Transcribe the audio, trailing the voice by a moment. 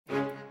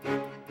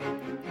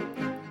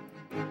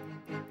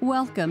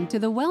Welcome to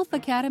the Wealth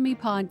Academy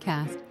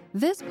podcast.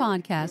 This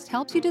podcast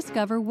helps you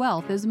discover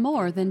wealth is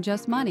more than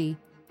just money.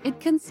 It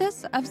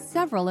consists of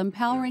several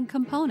empowering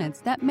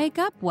components that make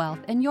up wealth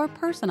in your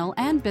personal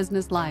and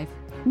business life.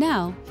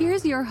 Now,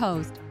 here's your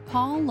host,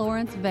 Paul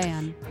Lawrence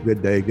Van.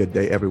 Good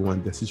day,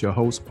 everyone. This is your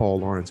host, Paul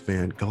Lawrence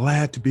Van.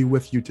 Glad to be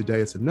with you today.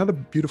 It's another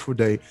beautiful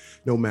day,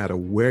 no matter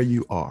where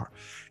you are.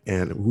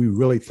 And we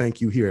really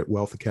thank you here at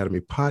Wealth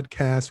Academy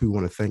Podcast. We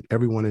want to thank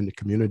everyone in the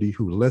community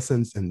who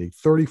listens in the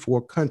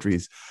 34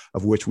 countries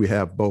of which we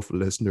have both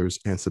listeners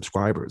and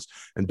subscribers.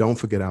 And don't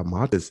forget our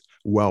motto is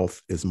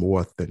wealth is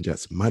more than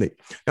just money.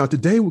 Now,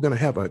 today we're going to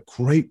have a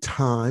great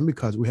time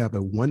because we have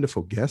a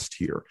wonderful guest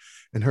here,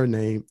 and her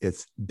name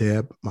is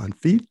Deb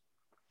Monfils.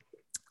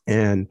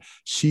 And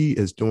she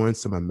is doing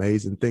some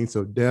amazing things.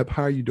 So, Deb,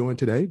 how are you doing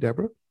today,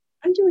 Deborah?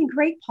 I'm doing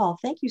great, Paul.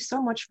 Thank you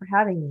so much for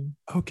having me.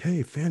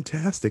 Okay,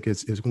 fantastic.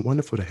 It's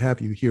wonderful to have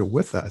you here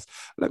with us.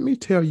 Let me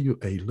tell you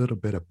a little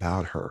bit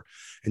about her,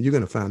 and you're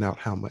going to find out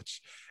how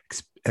much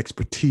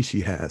expertise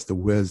she has, the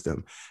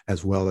wisdom,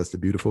 as well as the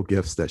beautiful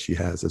gifts that she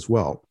has as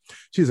well.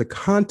 She's a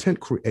content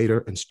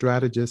creator and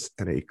strategist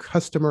and a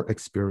customer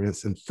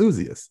experience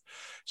enthusiast.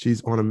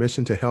 She's on a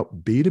mission to help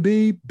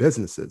B2B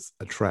businesses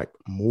attract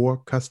more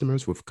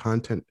customers with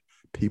content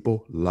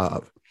people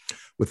love.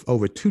 With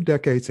over 2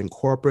 decades in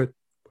corporate,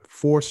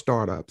 4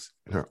 startups,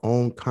 and her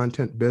own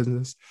content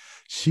business,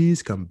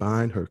 she's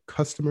combined her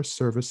customer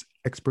service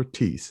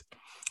expertise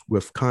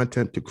with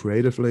content to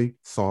creatively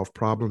solve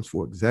problems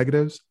for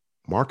executives,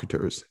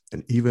 marketers,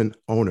 and even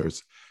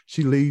owners.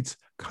 She leads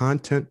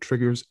Content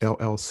Triggers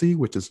LLC,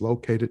 which is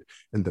located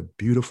in the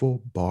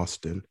beautiful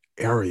Boston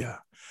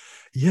area.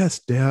 Yes,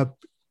 Deb,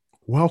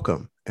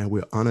 welcome, and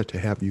we're honored to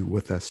have you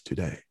with us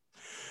today.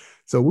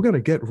 So we're going to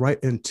get right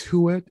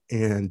into it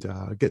and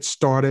get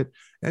started.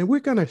 And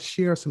we're going to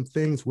share some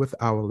things with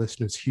our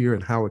listeners here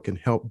and how it can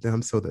help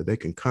them so that they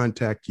can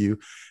contact you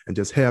and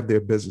just have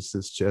their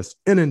businesses just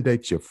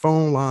inundate your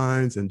phone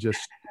lines and just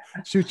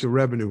shoot your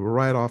revenue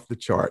right off the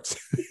charts.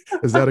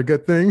 Is that a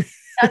good thing?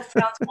 That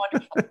sounds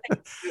wonderful.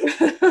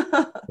 Thank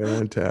you.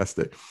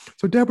 Fantastic.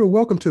 So, Deborah,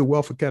 welcome to the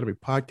Wealth Academy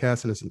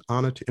Podcast, and it's an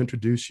honor to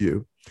introduce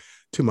you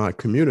to my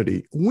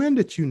community. When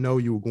did you know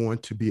you were going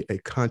to be a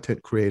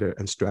content creator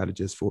and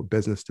strategist for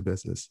business to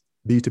business,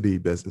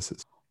 B2B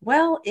businesses?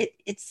 Well,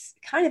 it's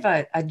kind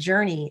of a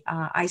journey.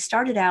 I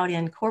started out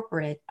in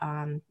corporate.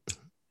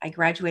 I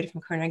graduated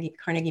from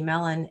Carnegie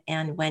Mellon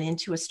and went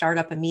into a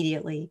startup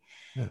immediately.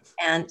 Yes.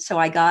 And so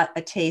I got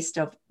a taste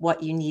of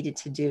what you needed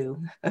to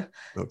do. Okay.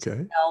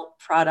 To sell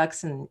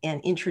products and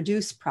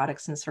introduce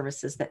products and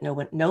services that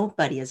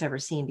nobody has ever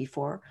seen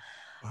before.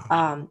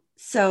 Wow.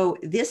 So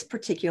this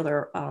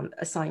particular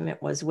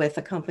assignment was with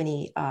a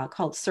company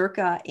called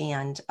Circa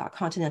and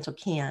Continental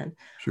Can.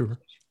 Sure.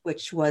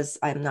 Which was,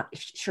 I'm not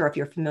sure if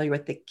you're familiar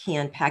with the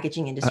can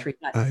packaging industry,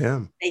 but I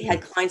am. They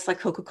had clients like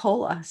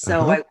Coca-Cola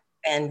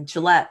and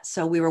Gillette.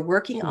 So we were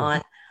working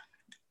on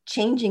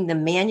changing the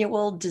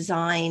manual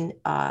design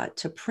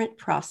to print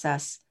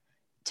process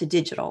to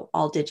digital,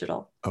 all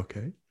digital.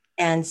 Okay.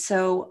 And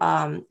so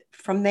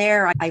from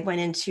there, I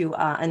went into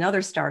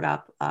another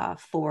startup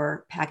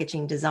for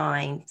packaging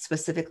design,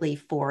 specifically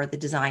for the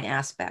design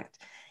aspect.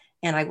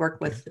 And I worked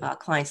with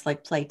clients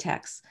like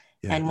Playtex.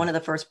 Yeah. And one of the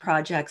first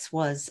projects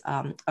was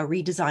a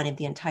redesign of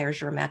the entire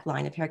Germac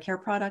line of hair care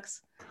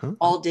products,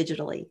 all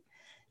digitally. Wow.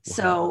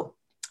 So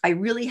I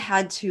really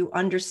had to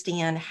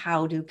understand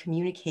how to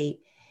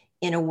communicate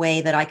in a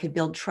way that I could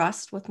build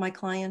trust with my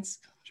clients,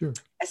 sure,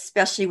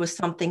 especially with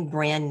something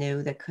brand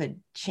new that could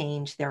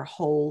change their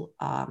whole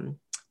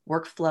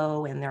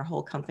workflow and their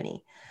whole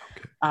company.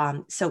 Okay.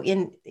 So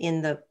in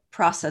the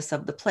process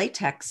of the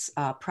Playtex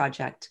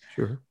project,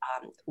 sure,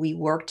 I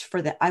worked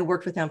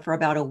with them for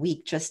about a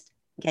week, just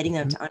getting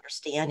them to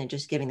understand and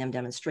just giving them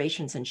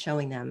demonstrations and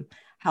showing them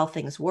how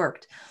things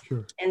worked.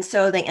 Sure. And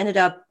so they ended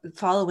up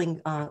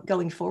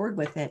going forward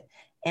with it.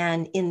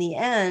 And in the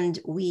end,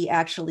 we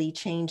actually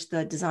changed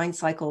the design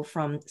cycle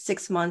from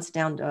 6 months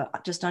down to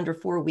just under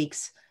 4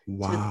 weeks.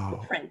 Wow.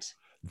 To print.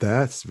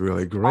 That's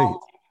really great.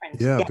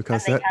 Yeah,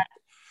 because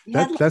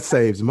that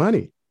saves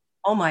money.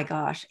 Oh my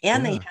gosh.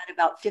 And they had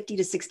about 50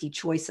 to 60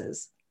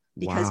 choices.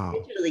 Because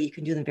digitally, you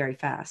can do them very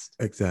fast.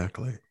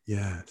 Exactly.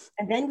 Yes.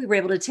 And then we were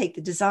able to take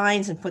the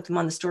designs and put them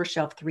on the store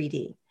shelf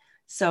 3D.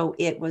 So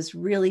it was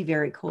really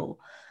very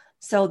cool.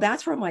 So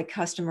that's where my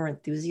customer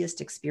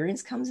enthusiast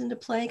experience comes into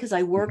play, because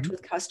I worked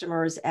with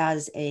customers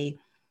as a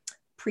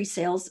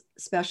pre-sales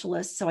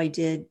specialist. So I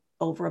did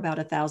over about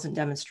 1,000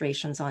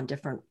 demonstrations on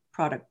different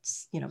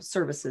products,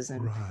 services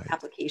and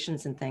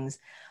applications and things.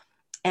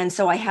 And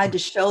so I had to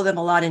show them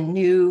a lot of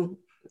new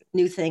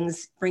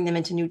things, bring them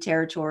into new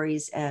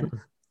territories, and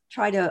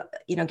try to,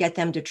 get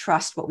them to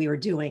trust what we were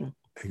doing.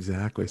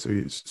 Exactly. So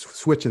you're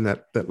switching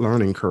that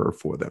learning curve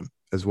for them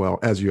as well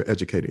as you're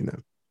educating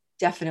them.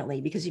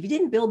 Definitely. Because if you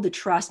didn't build the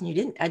trust and you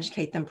didn't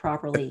educate them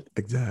properly.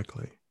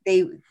 Exactly.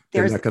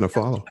 They're not going to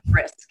follow.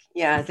 Risk.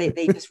 Yeah. They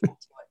just won't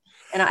do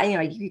it.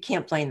 And you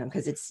can't blame them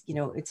because it's,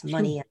 it's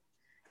money and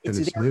it's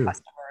their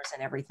customers.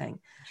 and everything.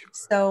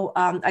 So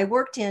I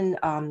worked in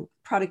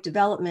product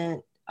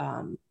development,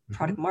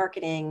 product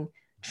marketing,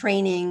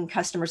 training,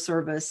 customer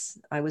service.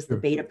 I was the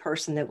beta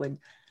person that would,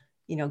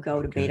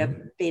 go to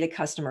beta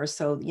customers.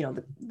 So,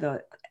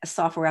 the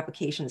software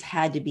applications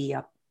had to be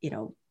up,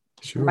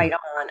 right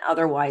on.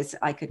 Otherwise,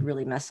 I could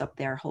really mess up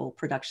their whole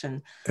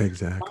production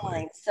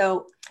line.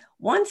 So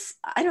once,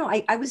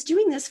 I was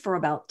doing this for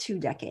about 2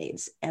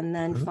 decades. And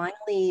then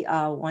finally,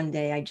 one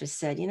day I just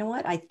said, you know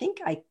what, I think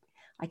I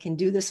can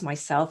do this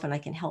myself and I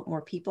can help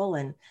more people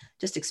and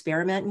just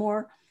experiment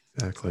more.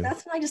 Exactly. So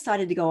that's when I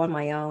decided to go on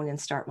my own and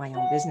start my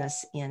own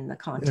business in the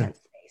content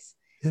space.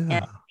 Yeah.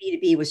 And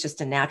B2B was just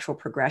a natural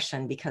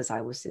progression because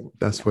I was in.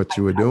 That's what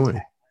you were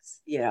doing.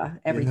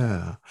 Everything.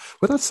 Yeah.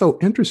 Well, that's so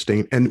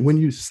interesting. And when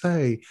you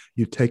say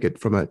you take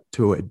it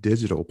to a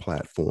digital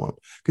platform,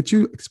 could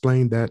you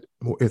explain that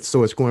more?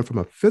 So it's going from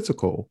a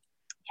physical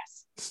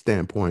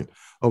standpoint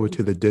over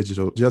to the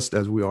digital, just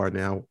as we are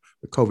now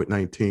with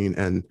COVID-19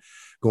 and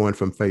going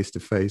from face to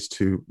face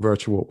to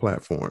virtual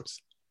platforms.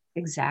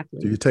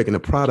 Exactly. So you're taking a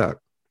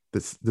product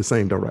that's the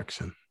same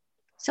direction.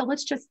 So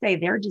let's just say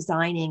they're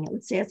designing,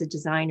 let's say as a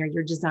designer,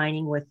 you're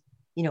designing with,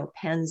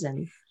 pens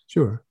and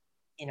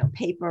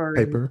paper.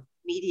 And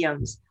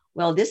mediums.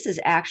 Well, this is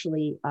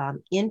actually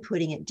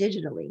inputting it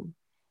digitally.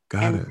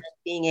 Got it.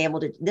 Being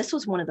able to, this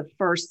was one of the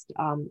first,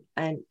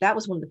 and that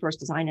was one of the first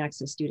design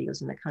access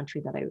studios in the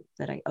country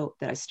that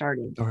I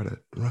started.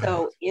 Right.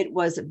 So it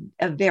was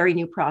a very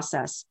new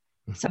process.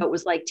 So it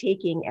was like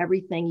taking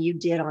everything you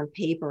did on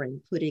paper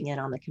and putting it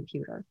on the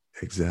computer.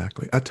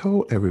 Exactly. I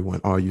told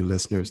everyone, all you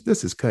listeners,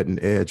 this is cutting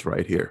edge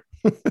right here.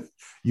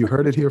 You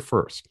heard it here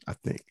first, I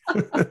think.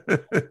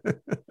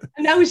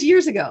 And that was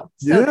years ago.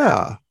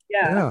 So,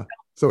 yeah.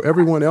 So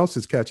everyone else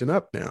is catching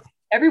up now.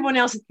 Everyone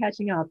else is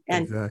catching up.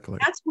 And exactly.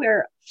 That's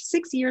where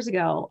 6 years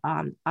ago,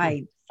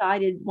 I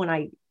decided when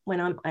I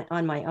went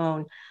on my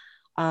own,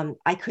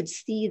 I could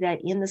see that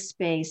in the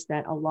space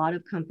that a lot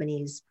of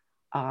companies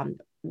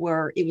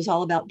it was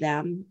all about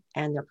them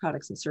and their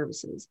products and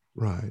services.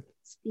 Right.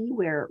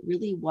 Where it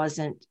really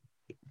wasn't,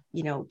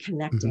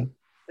 connecting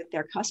with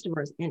their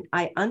customers. And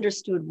I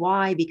understood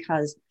why,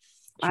 because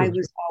I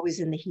was always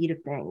in the heat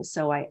of things.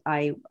 So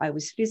I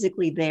was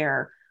physically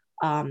there.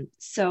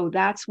 So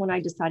that's when I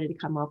decided to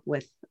come up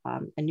with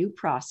a new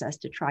process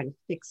to try to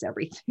fix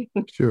everything.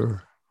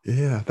 Sure.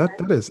 Yeah, that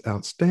is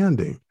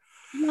outstanding.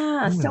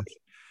 Yeah. Yes. So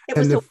it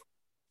was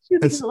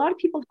because a lot of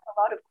people had a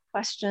lot of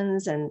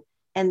questions and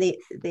they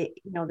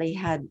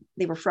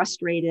were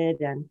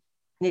frustrated and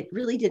it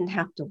really didn't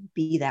have to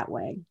be that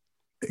way.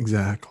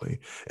 Exactly.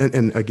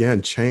 And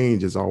again,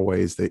 change is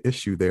always the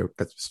issue there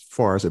as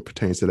far as it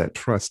pertains to that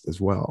trust as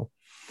well.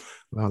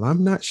 Well,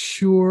 I'm not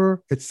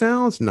sure. It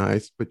sounds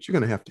nice, but you're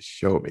going to have to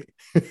show me.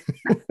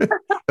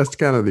 That's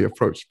kind of the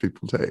approach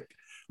people take,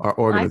 or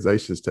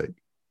organizations take.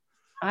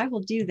 I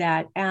will do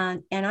that.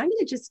 And I'm going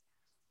to just,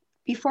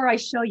 before I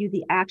show you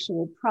the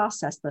actual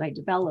process that I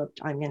developed,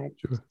 I'm going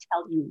to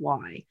tell you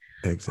why.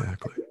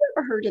 Exactly. Have you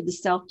ever heard of the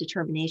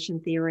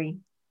self-determination theory?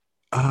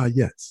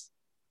 Yes.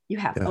 You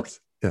have? Yes. Okay.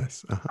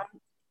 Yes.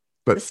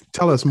 But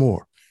tell us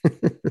more.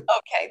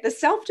 Okay. The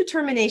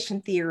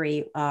self-determination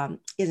theory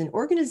is an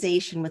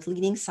organization with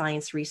leading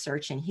science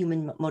research and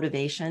human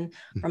motivation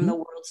from the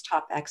world's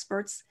top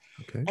experts.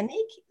 Okay. And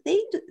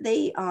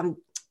they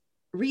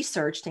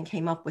researched and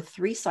came up with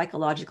 3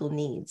 psychological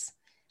needs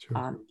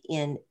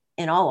in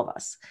all of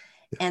us.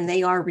 Yeah. And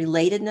they are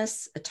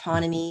relatedness,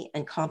 autonomy,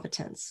 and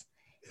competence.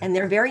 Yeah. And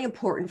they're very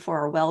important for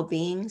our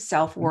well-being,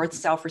 self-worth,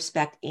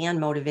 self-respect, and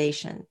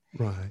motivation.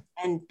 Right.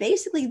 And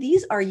basically,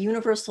 these are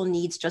universal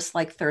needs, just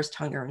like thirst,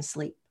 hunger, and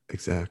sleep.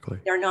 Exactly.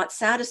 They're not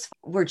satisfied.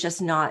 We're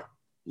just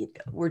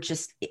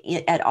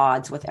at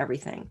odds with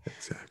everything.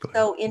 Exactly.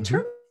 So in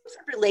terms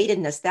of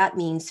relatedness, that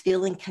means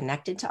feeling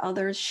connected to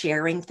others,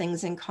 sharing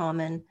things in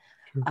common,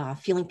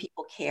 feeling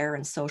people care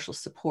and social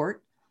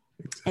support.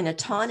 Exactly. And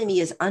autonomy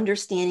is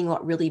understanding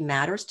what really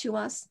matters to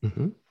us.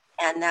 And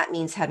that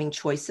means having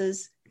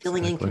choices,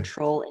 feeling in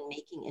control, and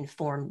making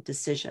informed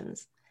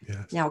decisions.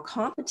 Yes. Now,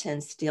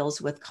 competence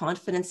deals with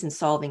confidence in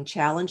solving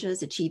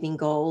challenges, achieving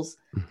goals,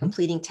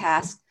 completing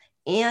tasks,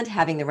 and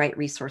having the right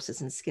resources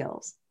and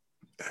skills.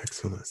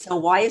 Excellent. So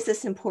why is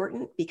this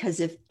important? Because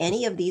if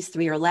any of these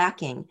 3 are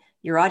lacking,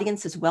 your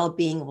audience's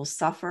well-being will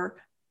suffer,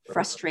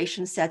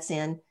 frustration sets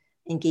in,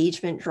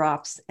 engagement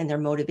drops, and their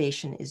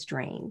motivation is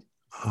drained.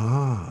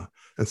 And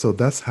so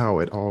that's how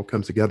it all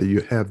comes together.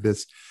 You have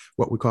this,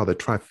 what we call the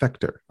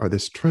trifecta, or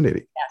this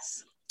trinity.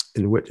 Yes.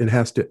 In which it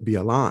has to be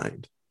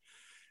aligned.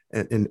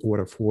 And in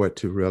order for it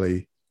to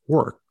really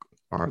work,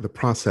 are the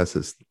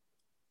processes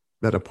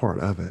that are part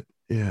of it.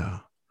 Yeah.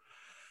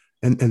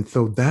 And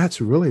so that's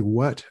really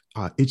what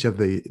each of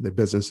the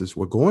businesses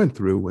were going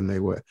through when they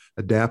were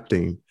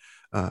adapting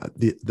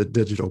the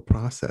digital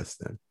process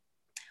then.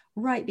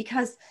 Right,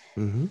 because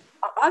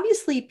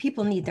obviously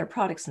people need their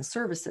products and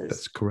services.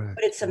 That's correct.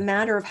 But it's a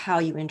matter of how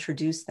you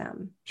introduce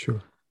them.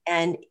 Sure.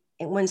 And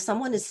when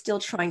someone is still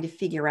trying to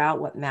figure out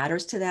what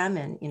matters to them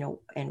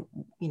and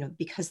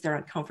because they're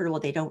uncomfortable,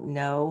 they don't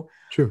know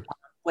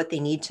what they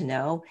need to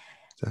know.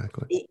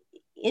 Exactly.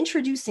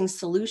 Introducing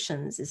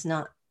solutions is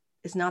not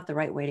the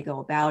right way to go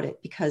about it,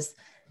 because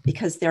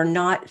they're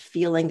not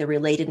feeling the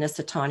relatedness,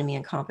 autonomy,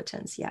 and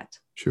competence yet.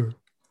 Sure.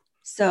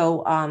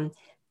 So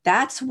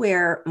that's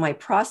where my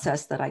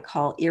process that I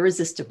call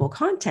irresistible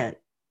content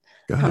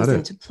Got comes it.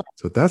 into play.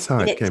 So that's how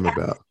And it came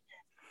about.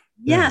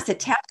 Yeah. yes, it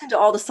taps into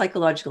all the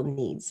psychological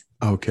needs,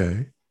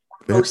 Okay.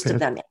 most of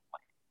them.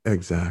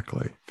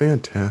 Exactly.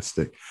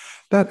 Fantastic.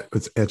 That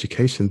was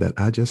education that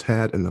I just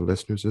had, and the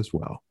listeners as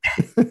well.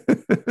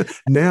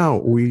 Now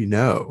we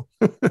know.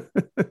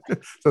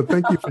 So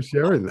thank you for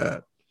sharing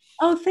that.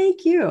 Oh,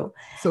 thank you.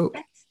 So,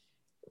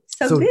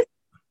 So so this,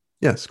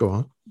 yes, go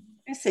on.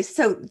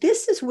 so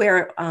this is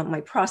where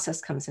my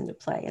process comes into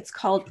play. It's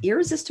called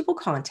irresistible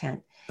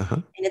content. Uh-huh.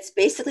 And it's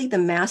basically the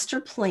master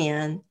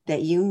plan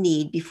that you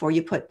need before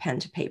you put pen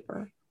to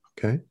paper.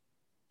 Okay.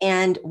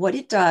 And what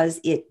it does,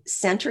 it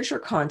centers your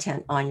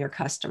content on your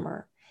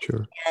customer.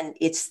 Sure. And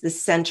it's the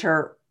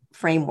center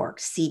framework,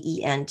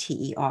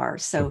 CENTER.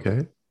 So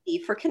Okay. E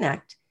for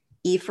connect,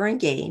 E for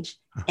engage,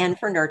 N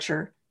for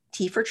nurture,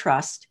 T for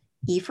trust,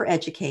 E for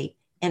educate,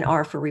 and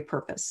R for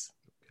repurpose.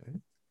 Okay.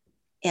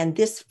 And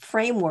this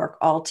framework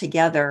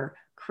altogether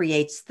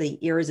creates the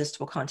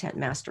irresistible content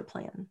master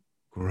plan.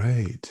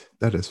 Great.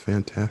 That is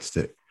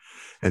fantastic.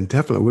 And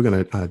definitely, we're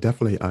going to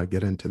definitely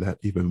get into that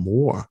even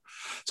more.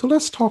 So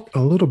let's talk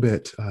a little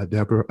bit,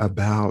 Deborah,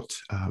 about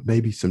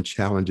maybe some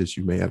challenges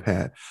you may have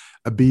had,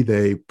 be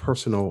they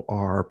personal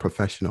or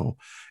professional,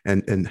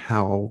 and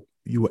how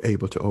you were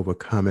able to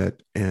overcome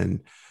it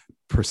and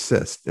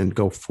persist and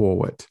go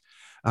forward.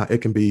 It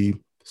can be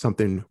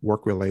something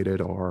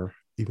work-related or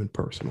even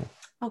personal.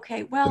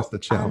 Okay, well, that's the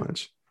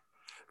challenge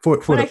for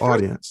the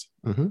audience.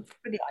 Mm-hmm.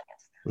 For the audience.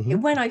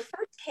 Mm-hmm. When I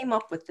first came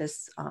up with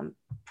this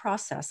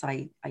process,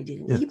 I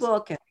did an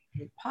ebook and I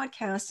did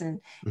podcasts,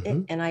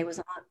 and I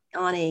was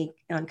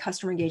on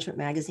Customer Engagement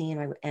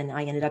Magazine, and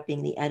I ended up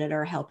being the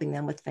editor, helping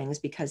them with things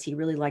because he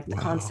really liked the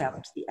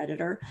concept, the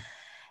editor,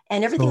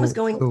 and everything was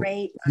going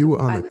great. You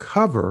were on the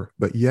cover,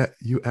 but yet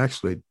you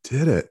actually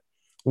did it.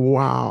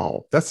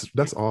 Wow, that's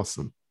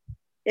awesome.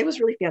 It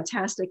was really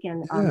fantastic.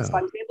 And so I was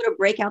able to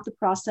break out the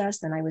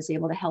process, and I was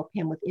able to help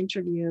him with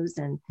interviews.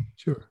 And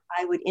sure,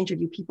 I would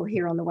interview people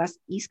here on the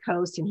East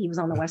Coast, and he was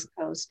on the West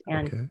Coast.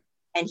 And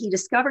he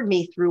discovered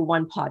me through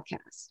one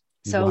podcast.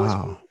 So it was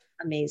really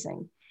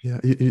amazing. Yeah,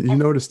 you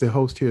notice the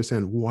host here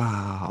saying,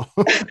 wow.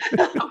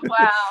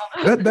 Wow.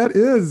 that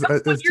is,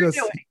 it's just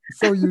doing.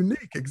 So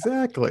unique.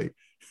 Exactly.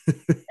 And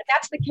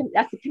that's the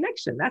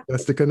connection.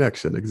 That's the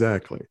connection.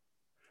 Exactly.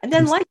 And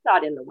then life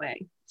got in the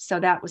way. So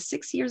that was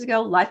 6 years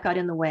ago. Life got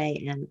in the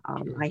way, and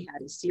I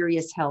had a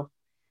serious health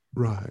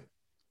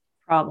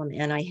problem,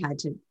 and I had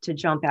to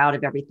jump out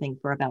of everything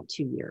for about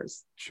 2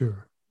 years.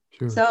 Sure.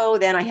 So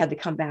then I had to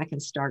come back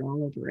and start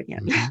all over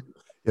again. Mm-hmm.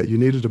 Yeah, you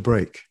needed a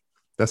break.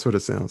 That's what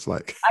it sounds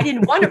like. I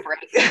didn't want a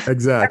break.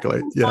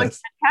 Exactly. Yes.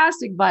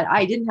 Fantastic, but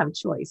I didn't have a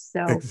choice.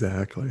 So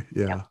exactly.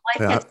 Yeah. Life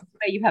gets in the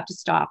way. You have to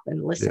stop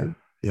and listen.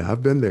 Yeah,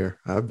 I've been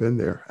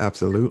there.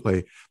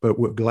 Absolutely. But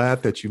we're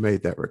glad that you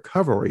made that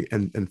recovery.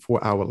 And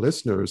for our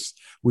listeners,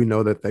 we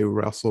know that they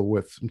wrestle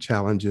with some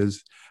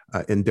challenges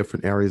in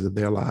different areas of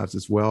their lives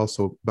as well.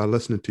 So by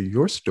listening to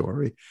your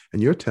story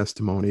and your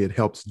testimony, it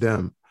helps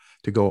them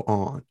to go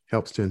on,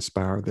 helps to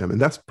inspire them.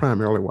 And that's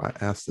primarily why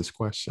I asked this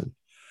question.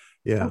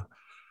 Yeah.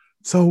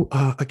 So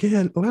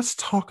again, let's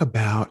talk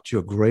about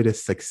your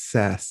greatest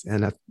success.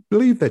 And I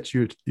believe that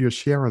you're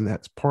sharing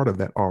that's part of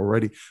that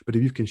already. But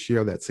if you can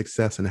share that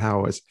success and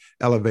how it's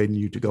elevating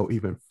you to go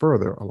even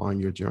further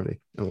along your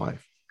journey in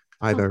life,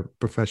 either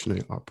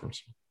professionally or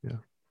personally. Yeah.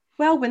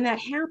 Well, when that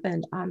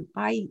happened,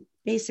 I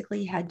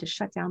basically had to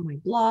shut down my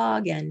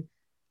blog and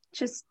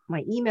just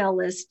my email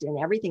list and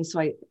everything. So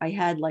I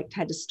had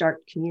to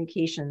start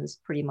communications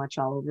pretty much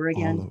all over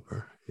again. All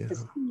over, yeah.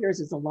 Because 2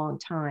 years is a long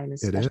time,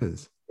 especially in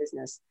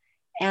business.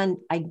 And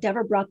I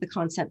never brought the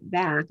concept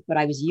back, but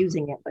I was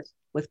using it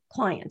with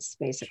clients,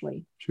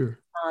 basically. Sure.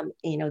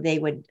 They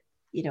would,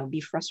 be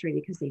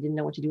frustrated because they didn't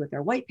know what to do with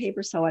their white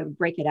paper. So I would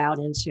break it out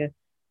into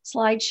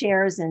slide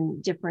shares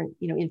and different,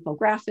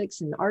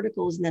 infographics and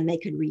articles, and then they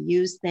could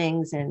reuse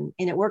things. And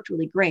it worked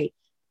really great.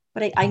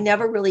 But I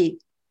never really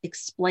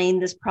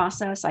explained this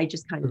process. I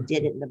just kind of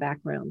did it in the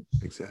background.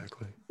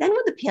 Exactly. Then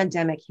when the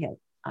pandemic hit,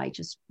 I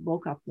just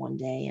woke up one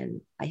day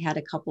and I had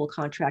a couple of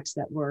contracts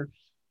that were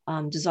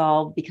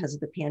dissolved because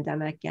of the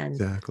pandemic. And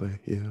exactly.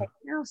 Yeah.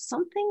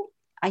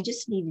 I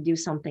just need to do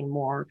something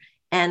more.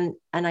 And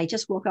I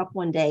just woke up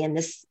one day and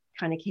this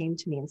kind of came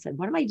to me and said,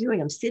 what am I doing?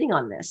 I'm sitting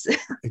on this.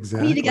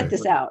 Exactly. I need to get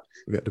this out.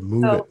 We got to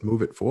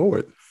move it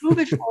forward. Move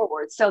it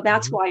forward. So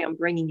that's why I'm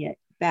bringing it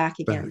back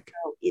again.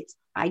 So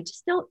I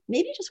just don't,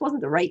 maybe it just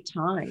wasn't the right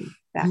time.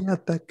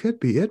 That could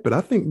be it. But I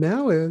think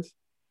now is.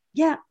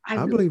 Yeah.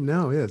 I believe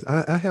now is.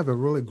 I have a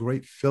really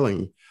great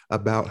feeling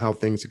about how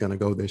things are going to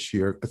go this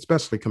year,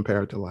 especially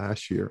compared to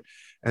last year.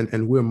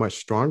 And we're much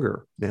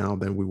stronger now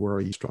than we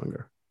were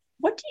stronger.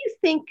 What do you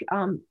think,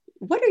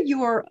 what are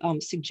your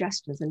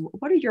suggestions and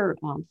what are your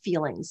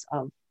feelings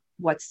of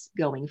what's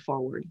going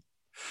forward?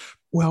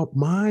 Well,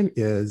 mine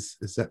is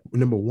that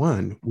number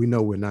one, we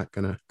know we're not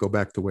going to go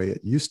back the way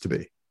it used to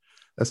be.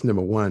 That's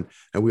number one.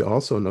 And we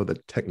also know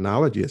that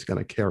technology is going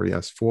to carry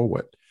us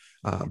forward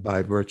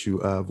by virtue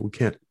of we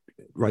can't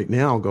right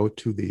now go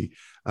to the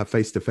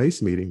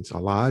face-to-face meetings or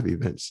live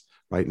events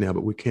right now,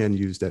 but we can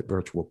use that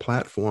virtual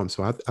platform.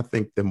 So I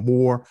think the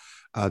more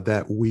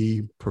that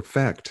we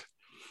perfect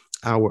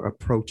our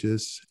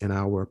approaches and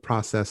our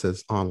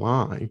processes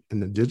online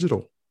in the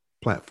digital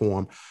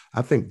platform,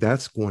 I think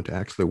that's going to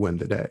actually win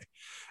the day.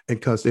 And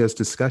because there's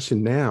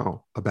discussion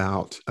now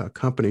about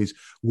companies,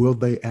 will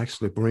they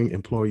actually bring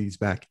employees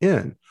back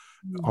in,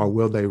 or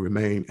will they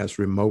remain as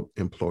remote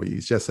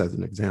employees, just as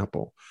an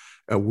example?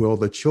 Will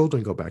the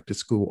children go back to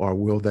school, or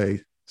will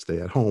they stay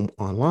at home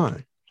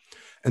online?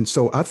 And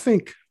so I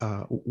think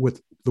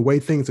with the way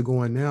things are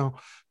going now,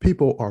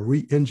 people are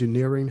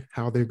re-engineering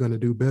how they're going to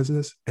do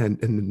business. And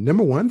the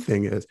number one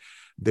thing is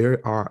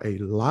there are a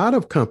lot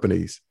of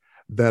companies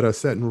that are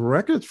setting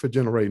records for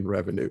generating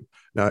revenue.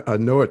 Now, I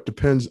know it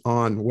depends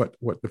on what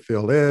the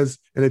field is.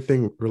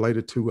 Anything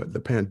related to the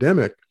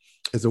pandemic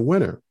is a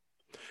winner.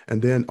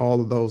 And then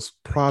all of those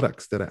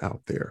products that are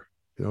out there,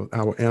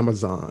 our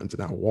Amazons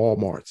and our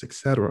Walmarts, et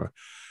cetera.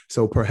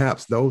 So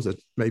perhaps those are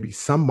maybe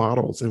some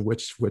models in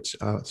which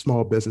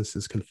small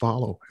businesses can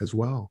follow as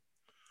well.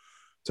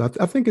 So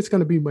I think it's going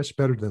to be much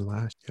better than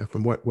last year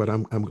from what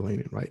I'm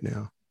gleaning right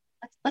now.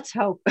 Let's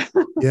hope.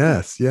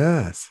 Yes.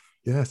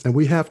 And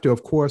we have to,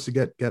 of course,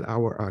 get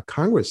our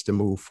Congress to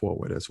move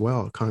forward as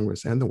well,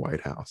 Congress and the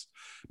White House,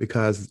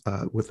 because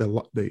with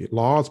the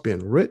laws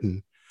being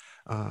written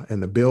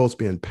and the bills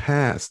being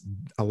passed,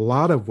 a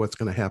lot of what's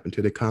going to happen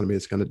to the economy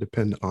is going to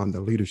depend on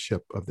the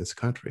leadership of this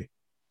country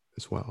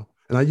as well.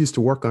 And I used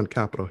to work on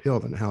Capitol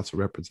Hill in the House of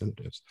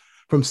Representatives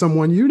from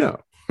someone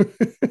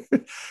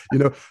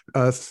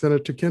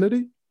Senator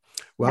Kennedy.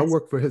 Well, yes. I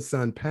worked for his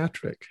son,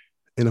 Patrick,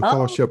 in a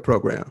fellowship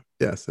program.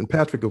 Yes. And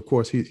Patrick, of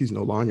course, he's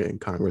no longer in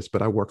Congress,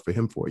 but I worked for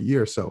him for a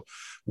year. So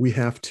we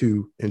have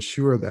to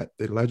ensure that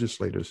the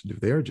legislators do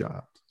their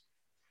job.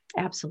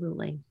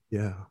 Absolutely.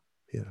 Yeah.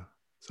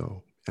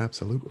 So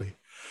absolutely.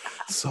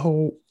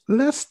 So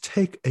let's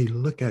take a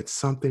look at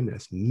something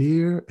that's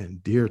near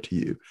and dear to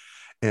you.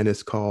 And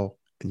it's called,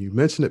 and you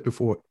mentioned it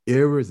before,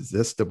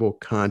 irresistible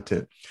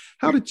content.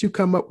 How did you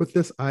come up with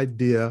this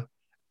idea?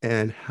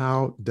 And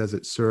how does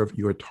it serve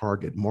your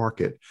target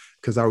market?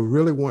 Because I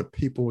really want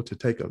people to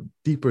take a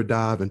deeper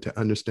dive into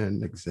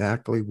understanding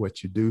exactly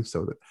what you do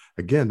so that,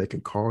 again, they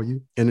can call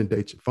you,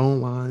 inundate your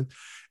phone line,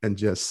 and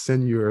just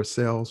send your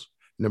sales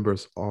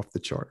numbers off the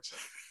charts.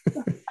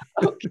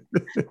 Okay.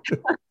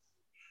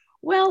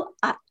 Well,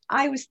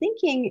 I was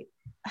thinking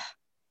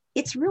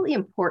it's really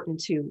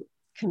important to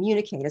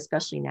communicate,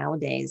 especially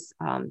nowadays.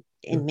 And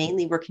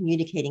mainly we're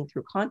communicating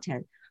through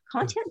content.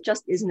 Content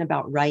just isn't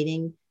about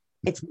writing.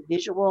 It's the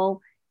visual,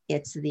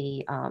 it's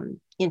the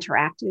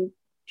interactive,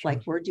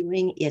 like we're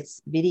doing. It's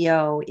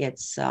video,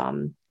 it's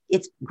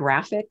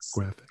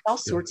graphics, all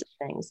sorts of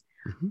things.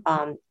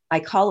 Mm-hmm. I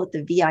call it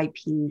the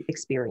VIP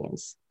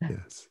experience.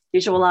 Yes.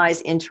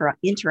 Visualize,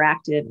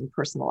 interactive, and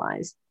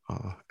personalized.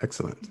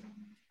 Excellent.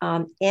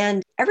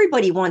 And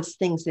everybody wants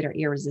things that are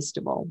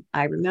irresistible.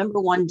 I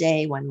remember one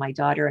day when my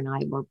daughter and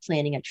I were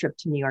planning a trip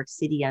to New York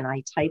City, and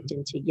I typed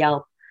into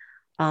Yelp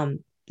the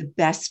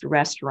best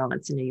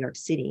restaurants in New York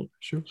City.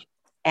 Sure.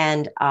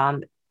 And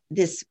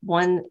this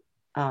one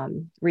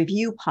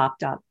review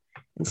popped up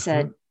and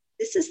said,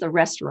 this is the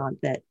restaurant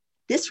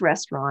this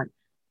restaurant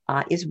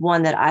is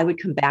one that I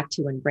would come back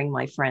to and bring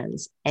my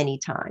friends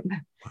anytime.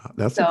 Wow,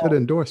 that's a good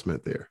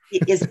endorsement there.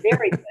 It is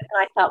very good. And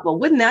I thought, well,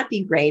 wouldn't that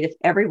be great if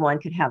everyone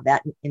could have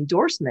that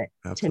endorsement?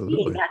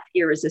 Absolutely. To me, that's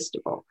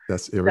irresistible.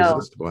 That's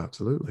irresistible. So,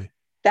 absolutely.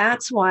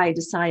 That's why I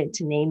decided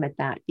to name it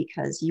that,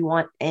 because you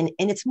want, and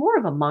it's more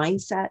of a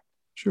mindset.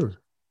 Sure.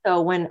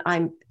 So when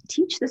I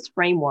teach this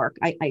framework,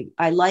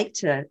 I like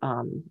to,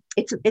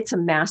 it's a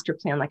master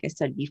plan, like I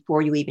said,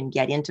 before you even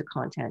get into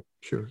content.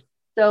 Sure.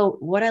 So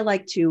what I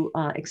like to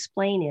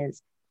explain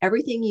is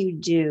everything you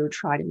do,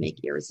 try to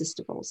make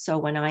irresistible. So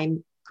when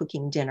I'm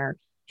cooking dinner,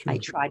 sure. I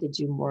try to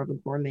do more of a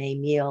gourmet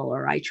meal,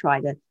 or I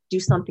try to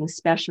do something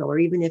special, or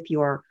even if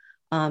you're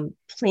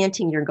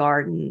planting your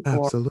garden,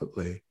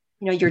 absolutely.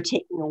 Or, you're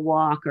taking a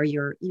walk, or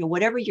you're,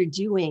 whatever you're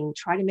doing,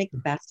 try to make the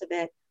best of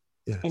it.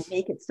 Yes. And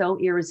make it so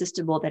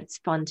irresistible that it's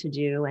fun to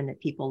do and that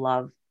people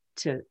love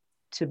to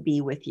be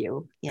with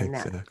you in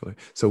that. Exactly.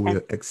 So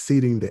we're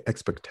exceeding the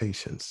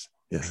expectations.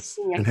 Yes.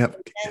 And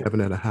having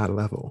it at a high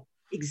level.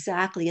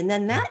 Exactly. And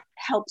then that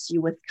helps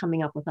you with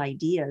coming up with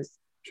ideas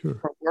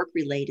for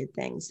work-related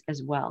things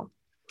as well.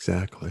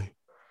 Exactly.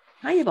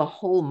 Kind of a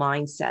whole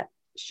mindset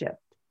shift.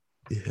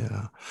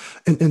 Yeah.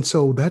 And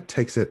so that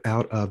takes it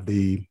out of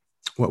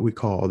what we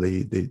call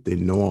the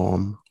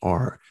norm,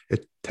 or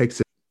it takes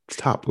it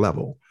top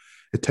level.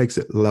 It takes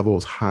it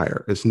levels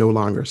higher. It's no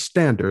longer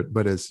standard,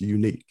 but it's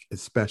unique,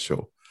 it's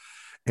special.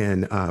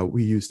 And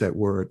we use that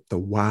word, the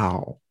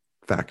wow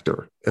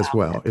factor as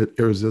well.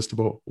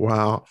 Irresistible,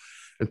 wow.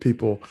 and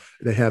people,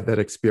 they have that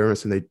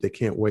experience and they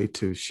can't wait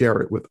to share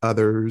it with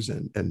others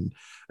and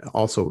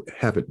also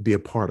have it be a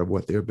part of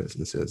what their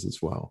business is as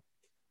well.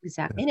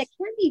 Exactly. Yes. And it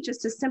can be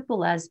just as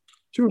simple as,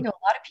 Sure. a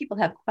lot of people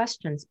have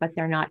questions, but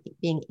they're not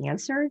being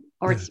answered,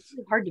 or Yes. it's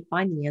really hard to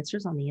find the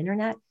answers on the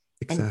internet.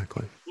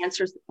 Exactly. And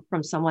answers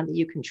from someone that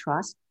you can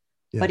trust.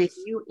 Yes. But if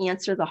you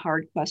answer the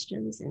hard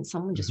questions and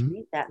someone just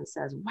reads that and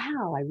says,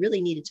 wow, I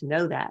really needed to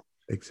know that.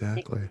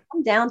 Exactly. It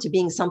come down to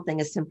being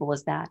something as simple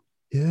as that.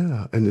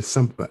 Yeah. And it's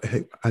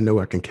hey, I know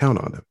I can count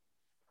on them.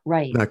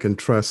 Right. And I can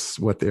trust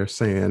what they're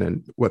saying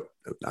and what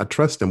I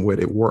trust them with.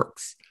 It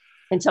works.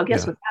 And so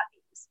guess what that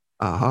means?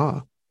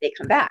 Aha. They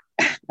come back.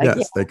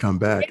 Yes, they come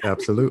back.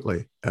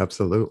 Absolutely.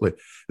 Absolutely.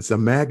 It's a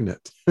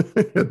magnet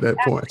at that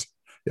point.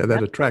 Yeah,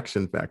 that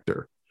attraction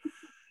factor.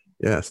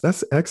 Yes,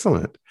 that's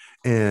excellent.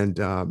 And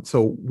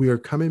so we are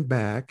coming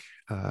back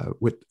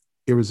with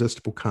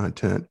Irresistible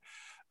Content.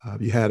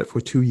 You had it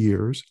for 2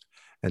 years,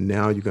 and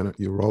now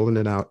you're rolling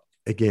it out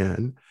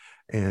again.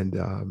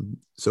 And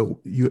so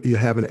you're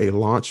having a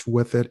launch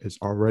with it. It's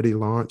already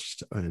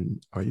launched.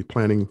 And are you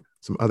planning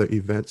some other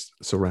events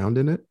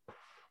surrounding it?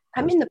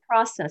 I'm in the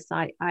process.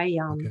 I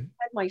Okay.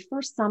 had my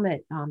first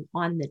summit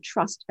on the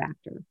trust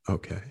factor.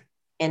 Okay.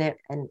 And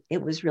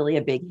it was really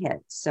a big hit.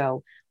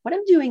 So what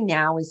I'm doing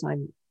now is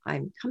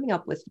I'm coming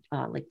up with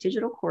like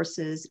digital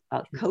courses,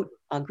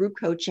 group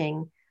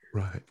coaching.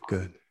 Right.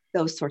 Good.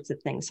 Those sorts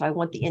of things. So I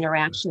want the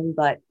interaction,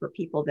 but for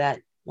people that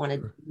want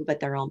to move at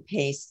their own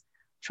pace,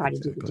 try to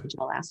do the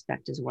digital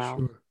aspect as well.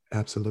 Sure.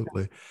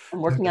 Absolutely. So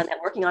I'm working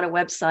on a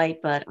website,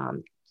 but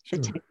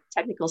the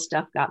technical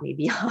stuff got me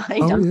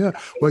behind. Oh yeah.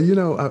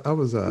 Well, I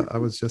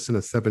was just in a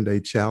 7-day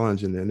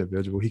challenge, and the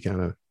individual, he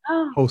kind of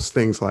hosts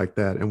things like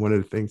that. And one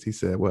of the things he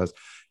said was,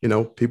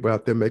 people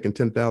out there making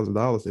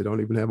 $10,000, they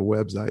don't even have a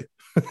website.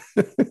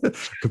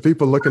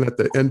 People looking at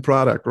the end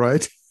product,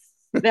 right?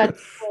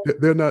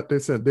 They're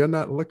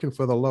not looking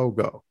for the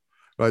logo,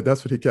 right?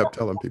 That's what he kept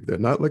telling people. They're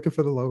not looking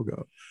for the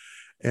logo.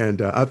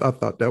 And I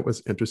thought that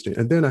was interesting.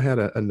 And then I had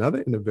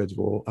another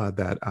individual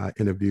that I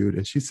interviewed,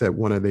 and she said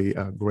one of the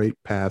great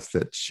paths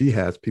that she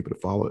has people to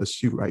follow is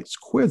she writes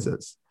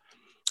quizzes.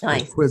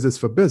 Nice. Quizzes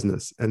for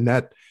business. And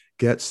that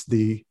gets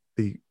the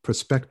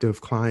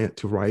prospective client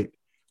to write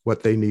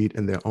what they need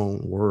in their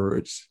own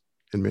words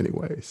in many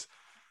ways.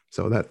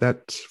 So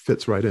that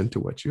fits right into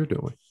what you're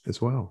doing as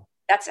well.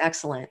 That's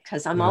excellent,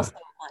 because I'm also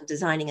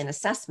designing an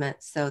assessment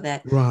so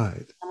that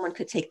someone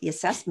could take the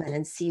assessment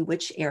and see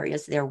which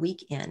areas they're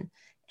weak in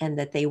and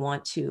that they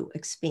want to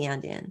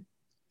expand in.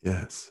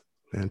 Yes,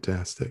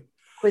 fantastic.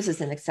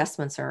 Quizzes and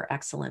assessments are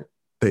excellent.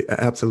 They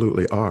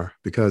absolutely are,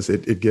 because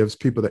it gives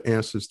people the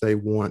answers they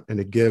want, and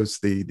it gives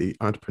the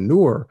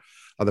entrepreneur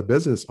or the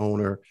business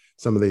owner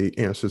some of the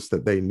answers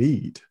that they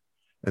need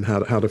and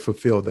how to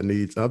fulfill the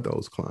needs of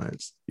those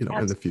clients,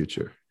 in the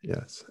future.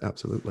 Yes,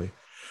 absolutely.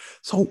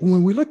 So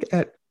when we look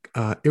at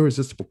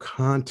Irresistible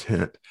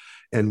Content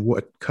and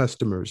what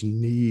customers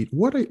need,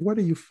 what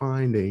are you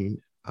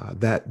finding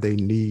that they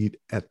need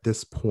at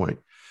this point?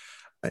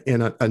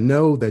 And I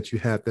know that you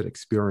had that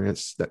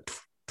experience, that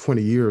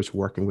 20 years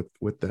working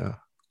with the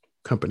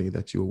company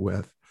that you were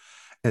with.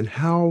 And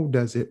how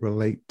does it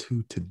relate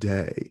to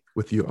today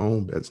with your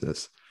own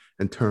business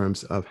in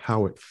terms of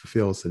how it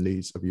fulfills the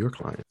needs of your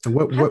clients? And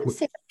what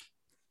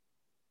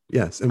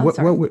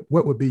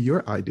would be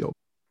your ideal?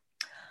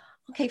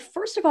 Okay,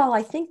 first of all,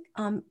 I think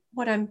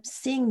what I'm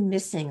seeing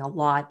missing a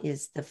lot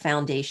is the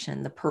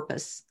foundation, the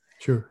purpose.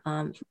 Sure.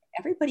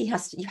 Everybody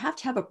you have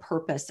to have a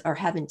purpose or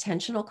have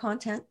intentional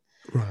content.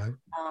 Right.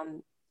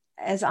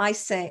 As I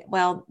say,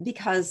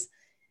 because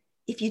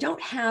if you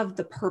don't have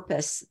the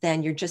purpose,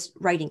 then you're just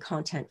writing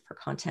content for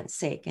content's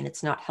sake, and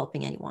it's not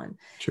helping anyone.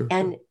 Sure.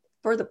 And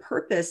for the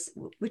purpose,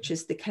 which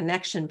is the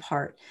connection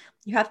part,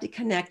 you have to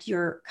connect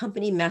your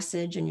company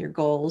message and your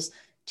goals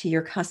to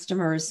your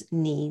customers'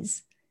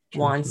 needs,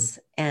 wants,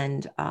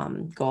 and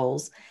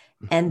goals,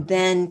 and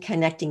then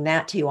connecting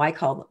that to, I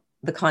call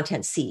the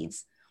content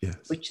seeds. Yes.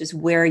 Which is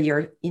where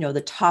you're,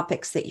 the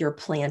topics that you're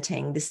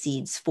planting the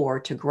seeds for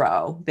to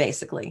grow,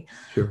 basically.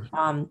 Sure.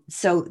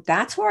 So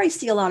that's where I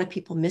see a lot of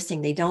people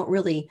missing. They don't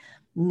really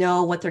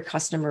know what their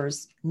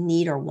customers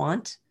need or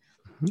want.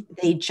 Mm-hmm.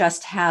 They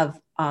just have,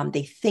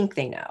 they think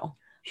they know.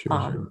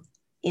 Sure.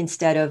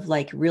 Instead of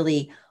like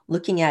really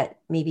looking at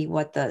maybe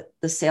what the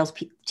sales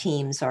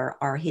teams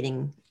are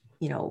hitting,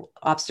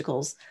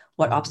 obstacles,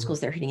 what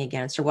obstacles they're hitting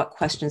against, or what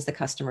questions the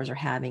customers are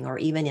having, or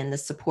even in the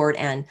support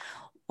end,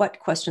 what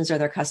questions are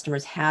their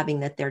customers having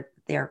that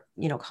they're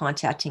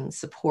contacting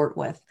support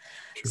with.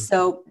 Sure.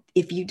 So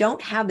if you don't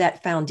have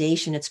that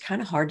foundation, it's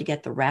kind of hard to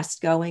get the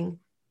rest going.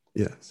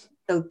 Yes.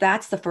 So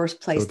that's the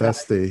first place. So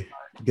that's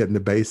getting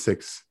the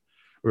basics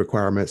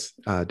requirements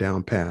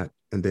down pat,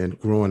 and then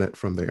growing it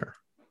from there.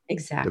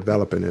 Exactly.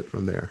 Developing it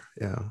from there.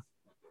 Yeah.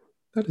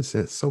 That is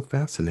so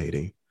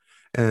fascinating.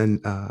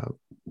 And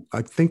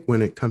I think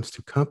when it comes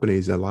to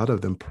companies, a lot of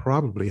them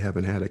probably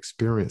haven't had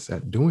experience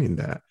at doing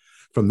that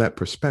from that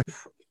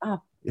perspective.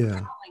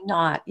 Probably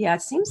not. Yeah,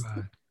 it seems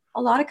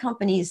a lot of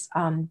companies,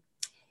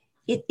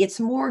 it's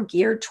more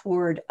geared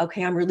toward,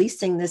 okay, I'm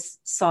releasing this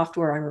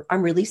software,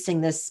 I'm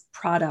releasing this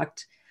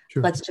product.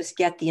 Sure. Let's just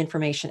get the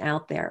information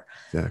out there.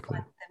 Exactly.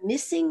 But the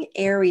missing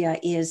area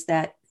is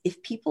that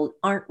if people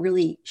aren't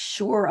really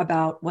sure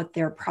about what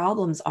their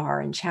problems are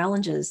and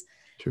challenges,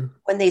 Sure.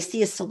 when they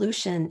see a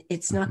solution,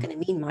 it's not going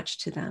to mean much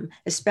to them,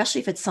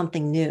 especially if it's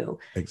something new.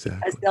 Exactly.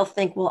 Because they'll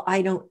think, well,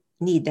 I don't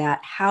need that.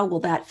 How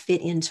will that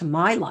fit into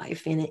my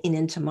life and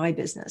into my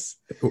business?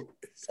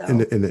 So, in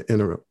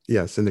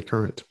the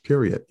current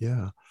period,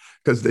 yeah,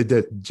 because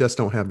they just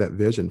don't have that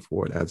vision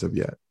for it as of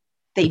yet.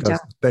 They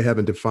don't. They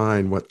haven't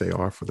defined what they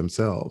are for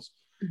themselves.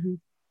 Mm-hmm.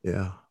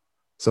 Yeah,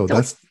 so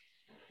that's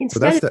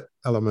that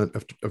element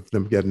of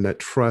them getting that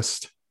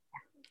trust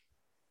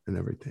and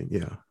everything.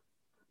 Yeah,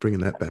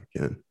 bringing that back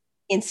in.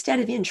 Instead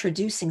of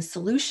introducing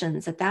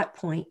solutions at that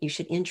point, you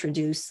should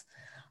introduce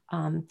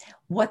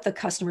what the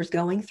customer's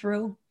going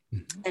through,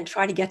 mm-hmm. and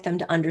try to get them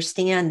to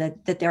understand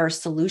that there are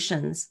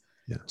solutions,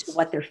 yes. to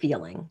what they're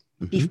feeling,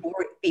 mm-hmm.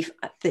 before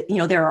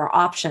there are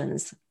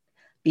options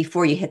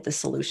before you hit the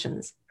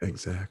solutions.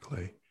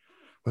 Exactly.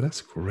 Well, that's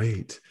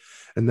great.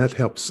 And that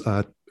helps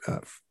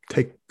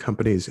take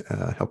companies,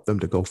 help them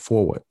to go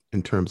forward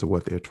in terms of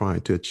what they're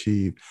trying to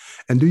achieve.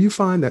 And do you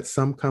find that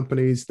some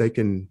companies, they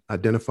can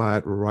identify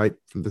it right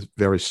from the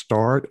very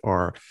start,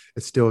 or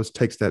it still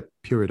takes that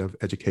period of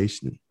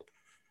education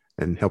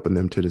and helping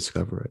them to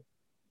discover it?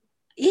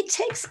 It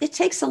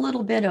takes a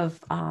little bit of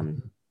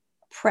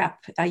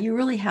prep. You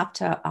really have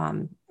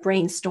to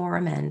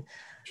brainstorm and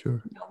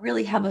sure.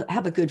 Really have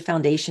a good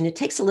foundation. It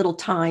takes a little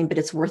time, but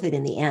it's worth it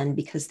in the end,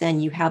 because then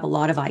you have a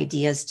lot of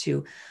ideas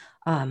to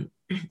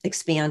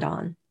expand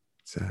on.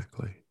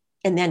 Exactly.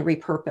 And then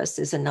repurpose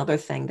is another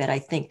thing that I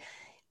think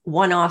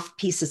one-off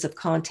pieces of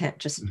content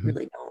just mm-hmm.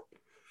 really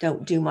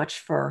don't do much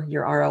for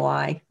your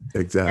ROI.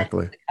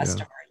 Exactly.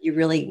 Customer. Yeah. You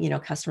really,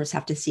 customers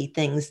have to see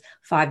things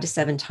 5 to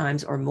 7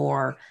 times or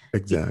more.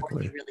 Exactly.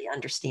 Before you really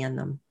understand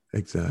them.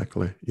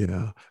 Exactly.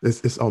 Yeah.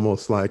 It's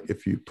almost like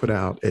if you put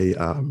out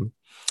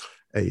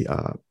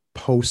a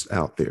post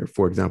out there,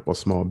 for example, a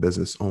small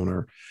business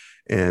owner,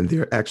 and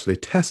they're actually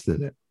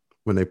testing it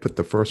when they put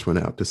the first one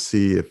out to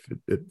see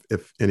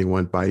if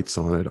anyone bites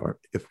on it, or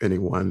if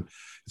anyone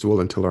is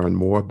willing to learn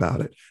more about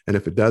it. And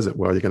if it doesn't,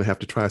 well, you're going to have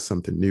to try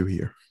something new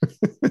here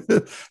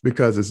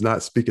because it's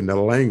not speaking the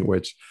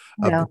language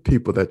of the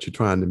people that you're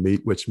trying to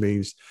meet, which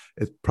means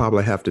it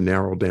probably have to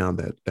narrow down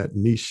that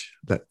niche,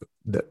 that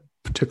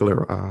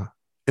particular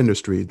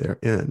industry they're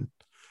in, and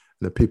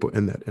the people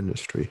in that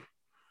industry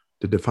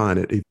to define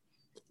it.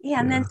 Yeah.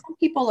 And then some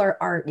people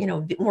are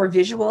more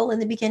visual in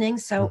the beginning.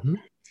 So mm-hmm.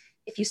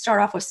 if you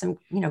start off with some,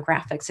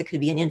 graphics, it could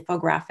be an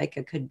infographic,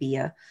 it could be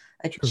a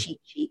sure. cheat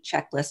sheet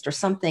checklist or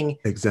something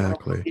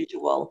exactly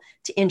visual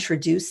to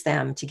introduce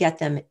them, to get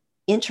them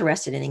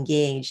interested and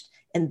engaged.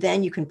 And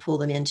then you can pull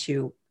them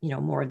into,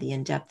 more of the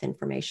in-depth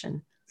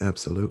information.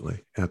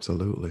 Absolutely.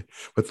 Absolutely.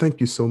 But thank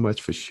you so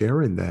much for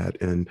sharing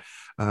that. And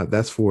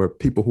that's for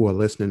people who are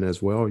listening as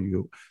well,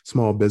 you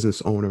small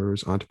business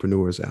owners,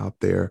 entrepreneurs out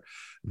there,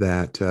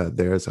 that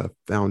there's a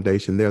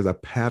foundation, there's a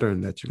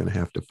pattern that you're going to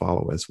have to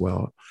follow as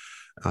well.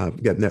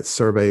 Getting that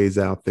surveys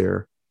out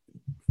there,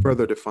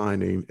 further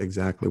defining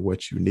exactly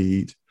what you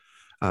need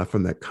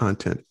from that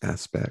content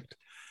aspect.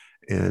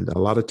 And a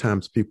lot of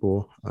times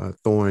people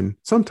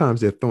sometimes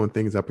they're throwing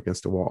things up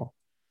against the wall,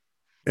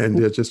 and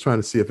they're just trying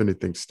to see if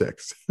anything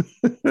sticks.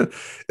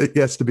 It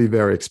gets to be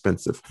very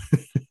expensive.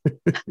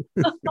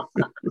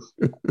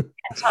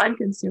 Time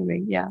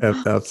consuming. Yeah.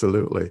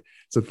 Absolutely.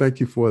 So thank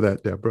you for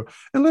that, Deborah.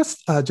 And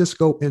let's just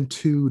go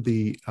into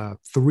the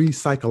 3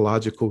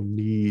 psychological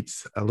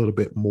needs a little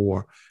bit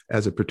more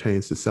as it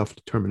pertains to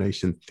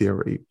self-determination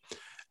theory,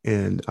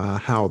 and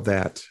how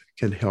that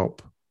can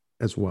help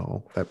as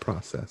well, that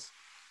process.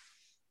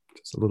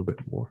 Just a little bit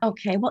more.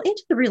 Okay. Well,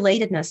 into the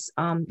relatedness,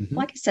 mm-hmm.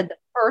 like I said, the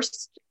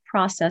first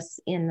process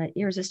in the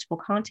irresistible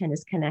content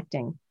is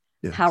connecting.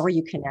 Yes. How are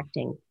you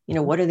connecting?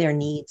 What are their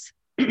needs?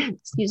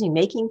 Excuse me,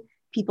 making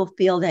people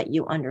feel that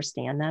you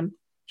understand them.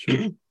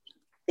 Sure.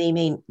 They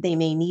may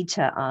need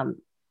to,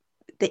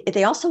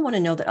 they also want to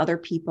know that other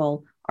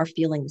people are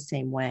feeling the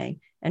same way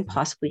and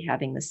possibly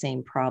having the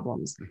same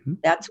problems. Mm-hmm.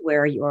 That's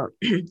where your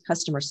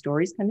customer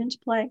stories come into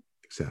play.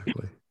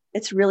 Exactly.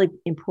 It's really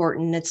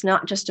important. It's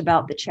not just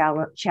about the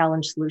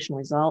challenge, solution,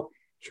 result.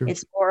 Sure.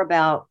 It's more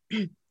about,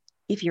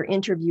 if you're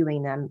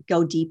interviewing them,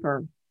 go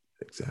deeper.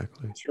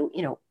 Exactly.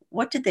 To,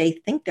 what did they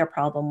think their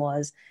problem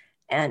was,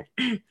 and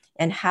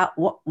how,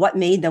 what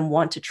made them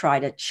want to try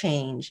to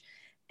change,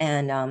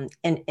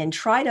 and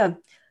try to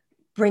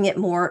bring it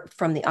more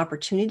from the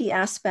opportunity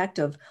aspect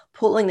of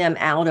pulling them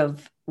out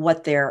of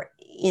what they're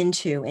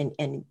into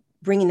and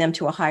bringing them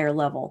to a higher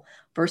level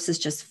versus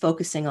just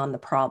focusing on the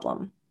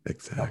problem.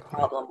 Exactly.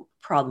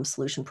 Problem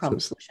solution.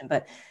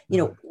 But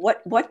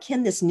what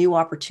can this new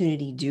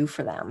opportunity do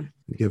for them?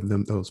 Give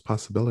them those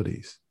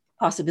possibilities,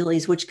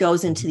 which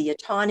goes into the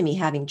autonomy,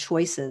 having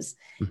choices,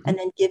 mm-hmm. and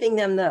then giving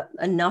them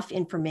enough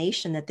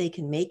information that they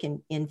can make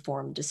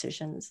informed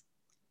decisions.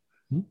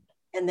 Mm-hmm.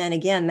 And then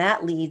again,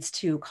 that leads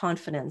to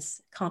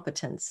confidence,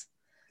 competence.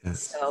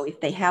 Yes. So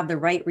if they have the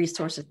right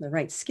resources and the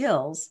right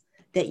skills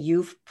that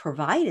you've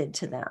provided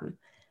to them,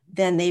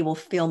 then they will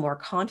feel more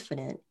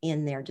confident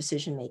in their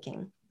decision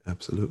making.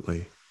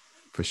 Absolutely.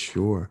 For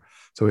sure.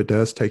 So it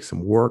does take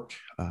some work.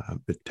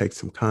 It takes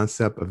some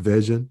concept, a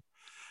vision,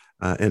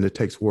 and it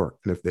takes work.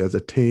 And if there's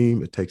a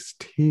team, it takes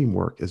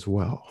teamwork as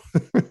well.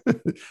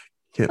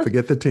 Can't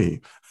forget the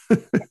team.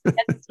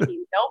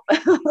 Nope.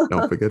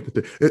 Don't forget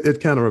the team.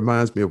 It kind of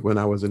reminds me of when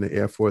I was in the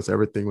Air Force,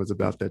 everything was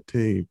about that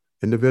team.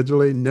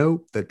 Individually,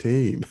 nope, the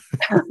team.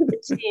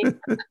 The team.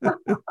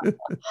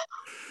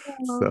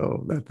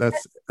 So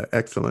that's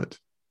excellent.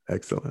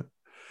 Excellent.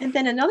 And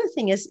then another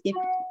thing is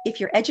if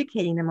you're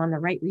educating them on the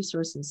right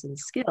resources and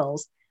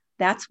skills,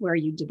 that's where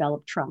you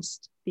develop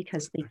trust,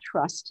 because they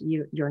trust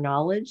your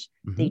knowledge,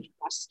 they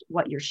trust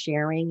what you're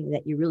sharing,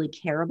 that you really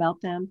care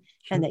about them,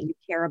 and that you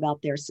care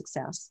about their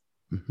success.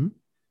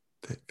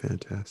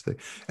 Fantastic.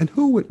 And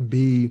who would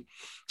be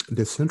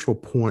the central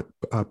point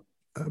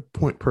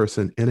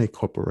person in a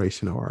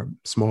corporation or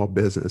a small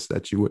business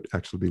that you would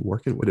actually be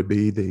working? Would it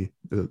be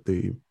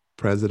the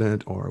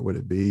president, or would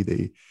it be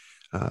the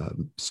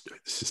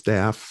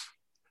staff?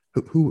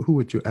 Who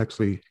would you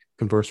actually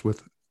converse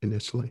with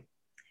initially?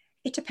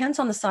 It depends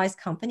on the size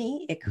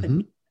company. It could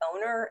be the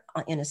owner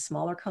in a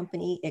smaller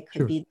company. It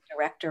could be the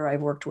director.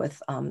 I've worked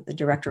with the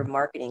director of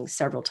marketing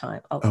several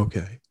times.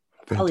 Okay.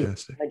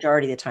 Fantastic. The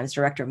majority of the times,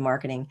 director of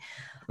marketing,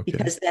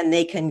 because then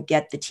they can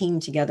get the team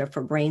together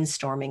for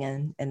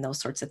brainstorming and those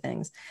sorts of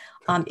things.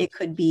 It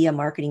could be a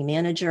marketing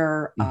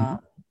manager.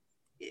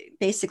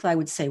 Basically, I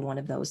would say one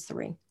of those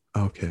three.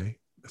 Okay.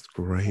 That's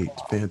great.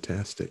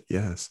 Fantastic.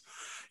 Yes.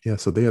 Yeah.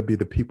 So they'll be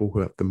the people who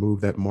have to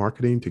move that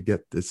marketing to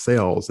get the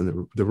sales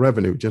and the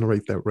revenue,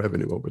 generate that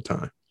revenue over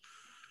time.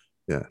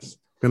 Yes.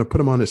 I'm going to put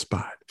them on the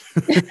spot.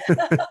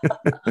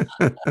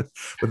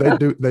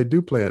 But they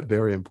do play a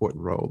very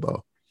important role,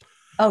 though.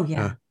 Oh,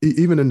 yeah.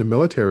 Even in the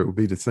military, it would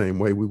be the same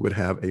way. We would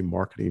have a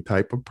marketing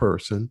type of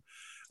person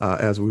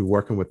as we were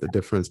working with the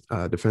different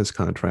defense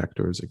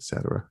contractors, et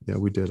cetera. Yeah,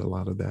 we did a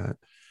lot of that.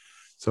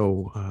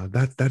 So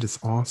that is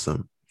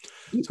awesome.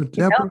 So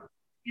Deborah,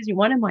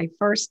 one of my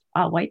first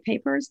white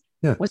papers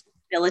was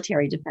a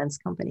military defense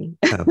company.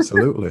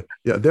 Absolutely.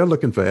 Yeah, they're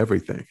looking for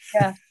everything.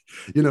 Yeah.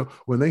 You know,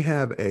 when they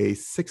have a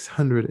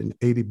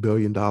 $680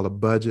 billion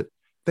budget,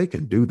 they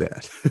can do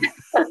that.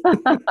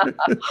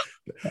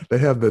 They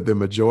have the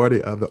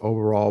majority of the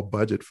overall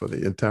budget for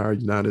the entire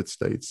United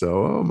States.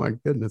 So, oh my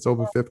goodness,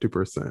 over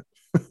 50%.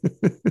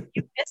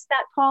 You missed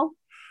that, Paul?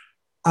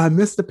 I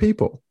miss the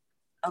people.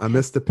 Okay. I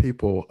miss the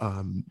people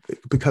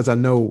because I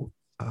know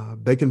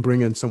they can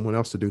bring in someone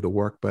else to do the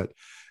work. But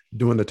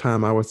during the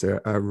time I was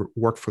there, I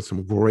worked for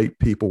some great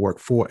people,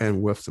 worked for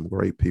and with some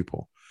great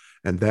people.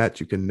 And that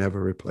you can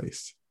never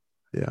replace.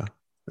 Yeah.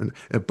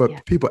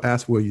 But people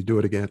ask, will you do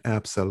it again?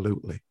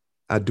 Absolutely.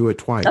 I do it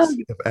twice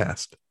if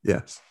asked.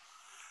 Yes.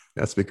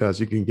 That's because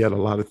you can get a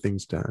lot of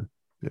things done.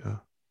 Yeah.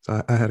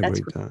 So I had a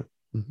great time.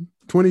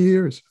 20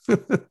 years. Wow.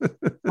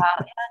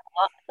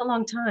 That's a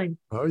long time.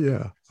 Oh,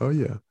 yeah. Oh,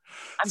 yeah.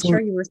 I'm sure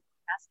you were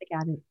fantastic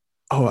at it.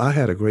 Oh, I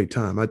had a great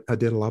time. I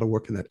did a lot of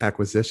work in that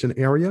acquisition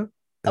area.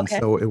 And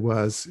so it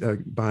was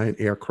buying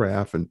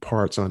aircraft and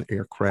parts on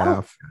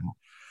aircraft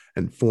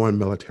and foreign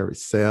military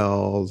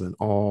sales and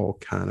all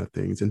kind of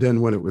things. And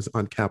then when it was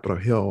on Capitol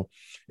Hill,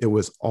 it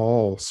was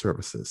all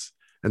services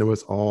and it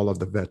was all of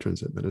the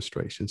Veterans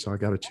Administration. So I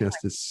got a chance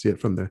to see it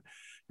from the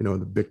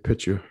big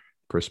picture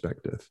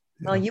perspective.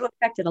 Well, you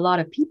affected a lot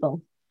of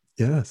people.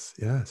 Yes.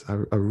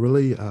 I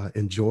really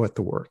enjoyed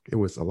the work. It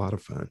was a lot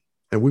of fun.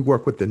 And we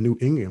worked with the New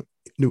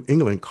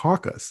England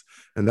caucus.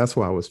 And that's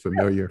why I was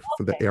familiar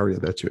for the area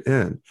that you're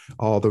in.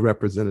 All the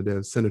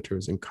representatives,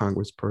 senators, and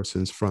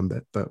congresspersons from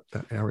that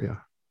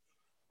area.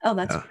 Oh,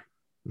 that's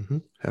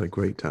had a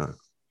great time.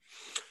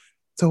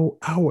 So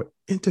our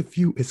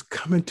interview is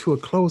coming to a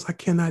close. I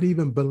cannot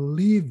even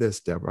believe this,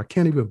 Deborah. I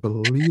can't even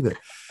believe it.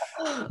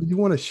 Do you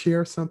want to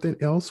share something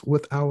else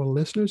with our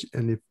listeners?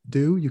 And if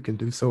you can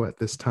do so at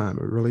this time.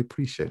 I really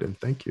appreciate it. And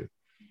thank you.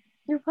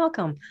 You're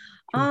welcome.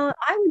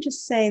 I would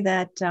just say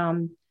that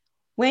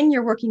when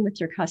you're working with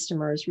your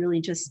customers,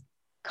 really just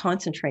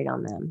concentrate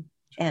on them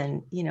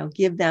and,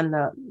 give them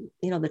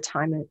the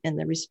time and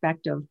the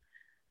respect of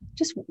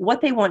just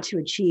what they want to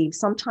achieve.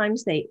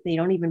 Sometimes they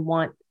don't even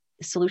want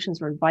solutions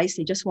or advice.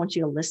 They just want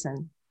you to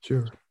listen.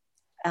 Sure.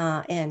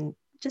 And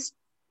just,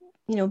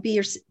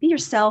 be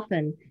yourself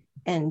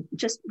and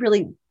just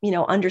really,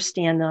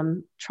 understand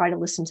them, try to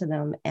listen to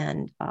them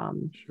and,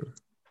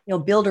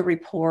 build a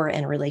rapport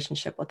and a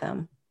relationship with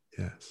them.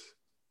 Yes.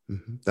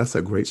 That's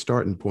a great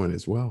starting point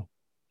as well.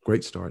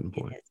 Great starting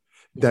point.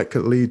 That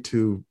could lead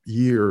to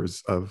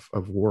years of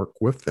work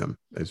with them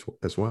as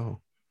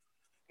well.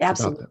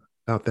 Absolutely.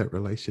 About that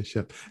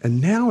relationship.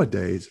 And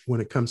nowadays, when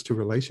it comes to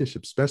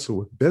relationships, especially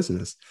with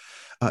business,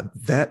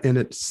 that in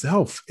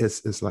itself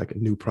is like a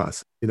new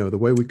process. The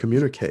way we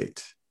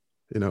communicate,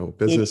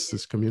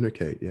 businesses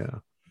communicate. Yeah.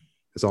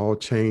 It's all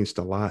changed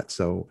a lot.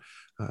 So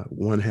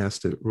one has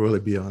to really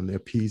be on their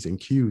P's and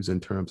Q's in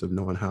terms of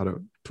knowing how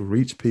to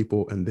reach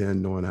people and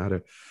then knowing how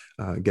to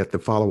get the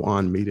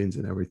follow-on meetings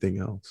and everything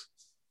else.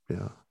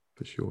 Yeah,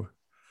 for sure.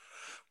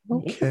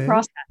 Okay. It's a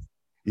process.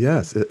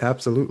 Yes, it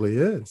absolutely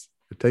is.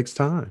 It takes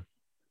time.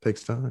 It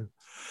takes time.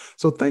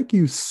 So thank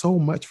you so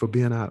much for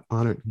being our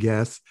honored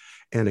guest.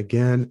 And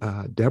again,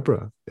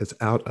 Deborah is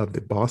out of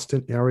the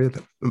Boston area,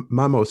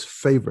 my most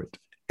favorite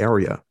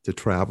area to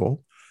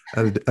travel.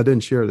 I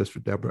didn't share this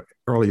with Deborah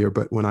earlier,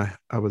 but when I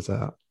was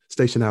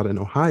stationed out in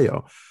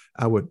Ohio,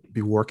 I would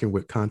be working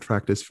with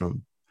contractors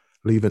from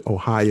leaving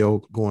Ohio,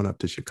 going up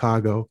to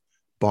Chicago,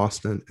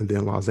 Boston, and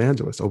then Los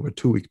Angeles over a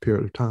 2-week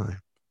period of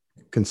time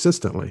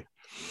consistently.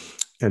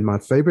 And my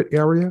favorite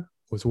area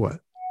was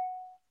what?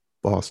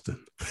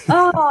 Boston.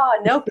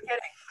 Oh, no kidding.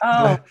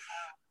 Oh,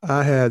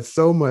 I had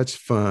so much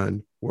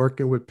fun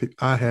working with people.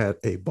 I had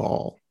a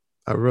ball.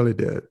 I really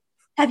did.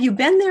 have you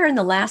been there in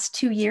the last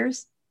 2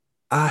 years?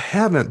 I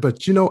haven't,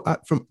 but you know,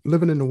 from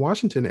living in the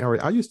Washington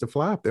area, I used to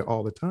fly up there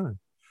all the time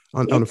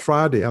on a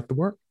Friday after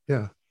work.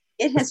 Yeah.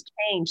 It has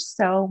changed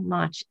so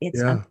much. It's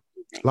Yeah. amazing.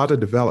 A lot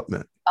of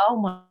development. Oh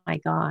my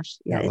gosh.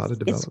 Yeah, a lot of It's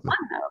development. fun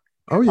though.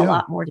 Oh, A yeah.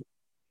 lot more.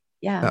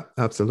 Yeah.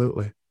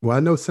 Absolutely. Well, I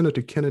know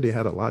Senator Kennedy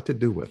had a lot to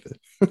do with it.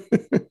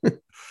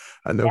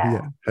 I know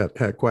Yeah. he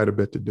had quite a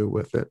bit to do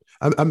with it.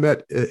 I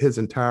met his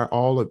entire,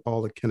 all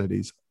the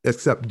Kennedys,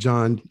 except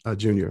John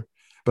Jr.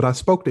 But I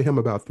spoke to him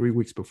about 3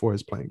 weeks before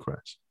his plane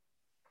crash.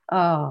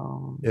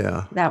 Oh,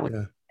 Yeah. that was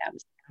Yeah.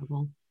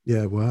 terrible.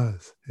 Yeah, it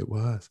was. It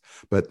was.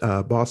 But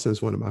Boston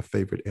is one of my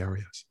favorite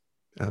areas.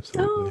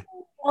 Absolutely.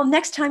 Oh, well,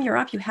 next time you're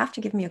up, you have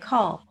to give me a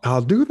call.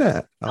 I'll do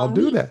that. I'll Oh,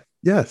 do neat. that.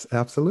 Yes,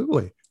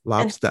 absolutely.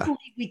 Lobster. And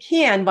hopefully we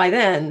can by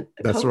then.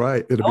 That's Hope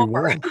right. It'll be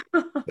over.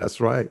 warm. That's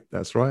right.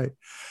 That's right.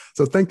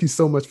 So thank you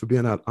so much for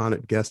being our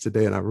honored guest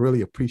today. And I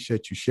really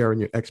appreciate you sharing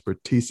your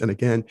expertise. And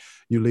again,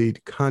 you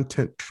lead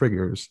Content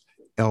Triggers,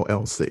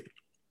 LLC.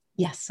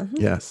 Yes. Mhm.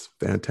 Yes,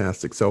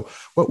 fantastic. So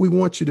what we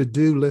want you to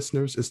do,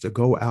 listeners, is to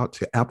go out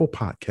to Apple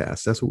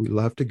Podcasts. That's where we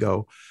love to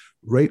go.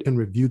 Rate and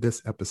review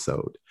this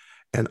episode.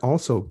 And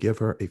also give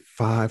her a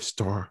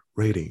 5-star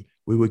rating.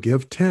 We would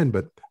give 10,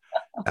 but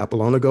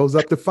Apple only goes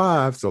up to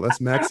 5. So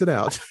let's max it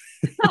out.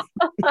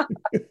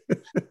 Thank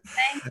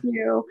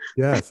you.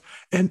 Yes.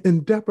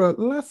 And Deborah,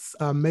 let's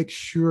make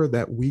sure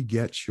that we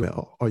get you,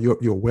 or your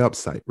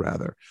website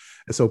rather,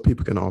 and so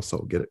people can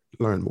also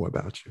learn more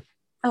about you.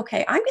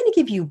 Okay, I'm going to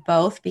give you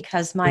both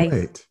because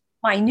Great.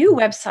 my new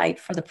website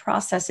for the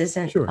process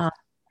isn't Sure.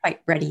 quite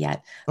ready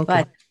yet. Okay.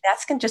 But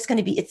that's just going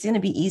to be, it's going to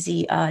be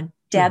easy.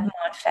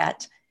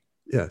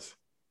 Yes.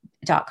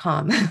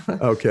 DebMonfett.com.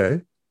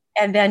 Okay.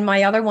 And then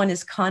my other one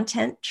is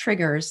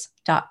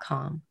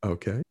contenttriggers.com.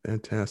 Okay.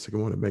 Fantastic. I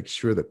want to make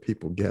sure that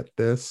people get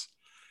this,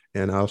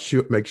 and I'll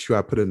make sure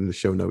I put it in the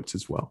show notes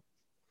as well,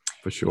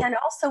 for sure. And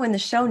also in the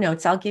show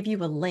notes, I'll give you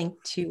a link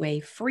to a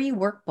free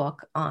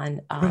workbook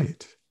on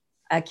Great.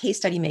 Case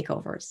study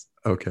makeovers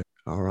Okay.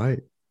 All right.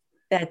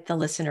 that the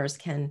listeners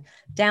can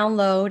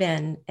download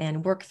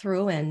and work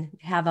through and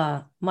have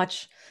a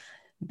much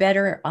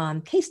better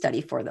case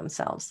study for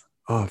themselves.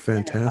 Oh,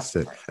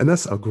 fantastic. And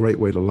that's a great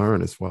way to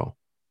learn as well.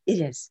 It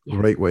is. Yeah.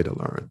 Great way to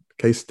learn.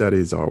 Case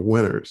studies are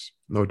winners,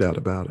 no doubt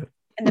about it.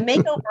 And the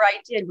makeover I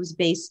did was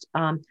based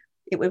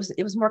it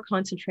was more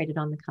concentrated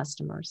on the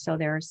customer. So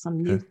there are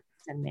some new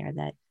things in there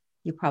that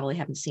you probably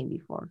haven't seen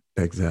before.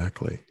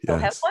 Exactly. So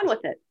Yes. have fun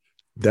with it.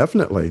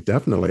 Definitely.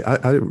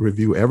 I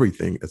review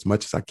everything as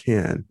much as I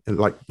can. And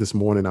like this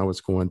morning, I was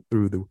going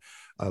through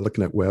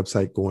looking at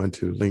website, going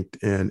to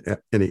LinkedIn,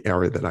 any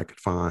area that I could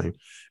find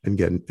and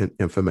getting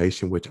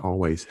information, which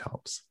always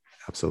helps.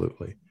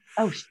 Absolutely.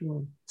 Oh,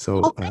 sure. So,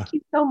 Well, thank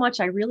you so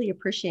much. I really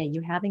appreciate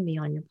you having me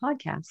on your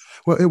podcast.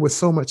 well, it was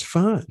so much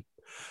fun.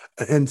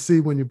 And see,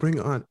 when you bring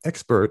on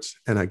experts,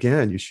 and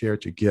again, you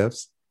shared your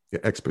gifts,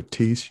 your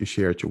expertise, you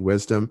shared your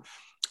wisdom,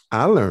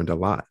 I learned a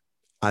lot.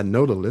 I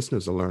know the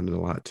listeners are learning a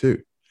lot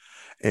too.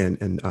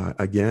 And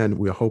again,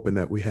 we're hoping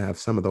that we have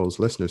some of those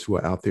listeners who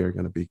are out there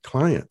going to be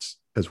clients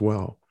as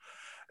well.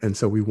 And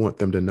so we want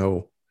them to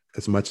know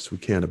as much as we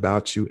can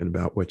about you and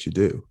about what you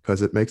do,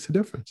 because it makes a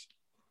difference.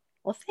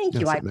 Well, thank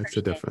you. Yes, I it makes a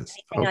appreciate difference.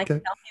 anything I can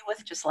Okay. help you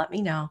with. Just let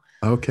me know.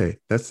 Okay,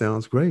 that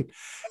sounds great.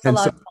 It's a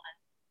lot of fun.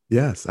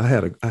 Yes, I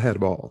had a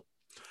ball.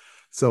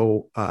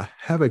 So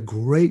have a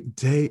great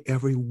day,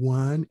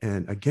 everyone.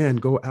 And again,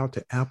 go out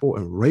to Apple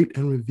and rate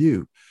and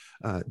review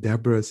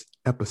Deborah's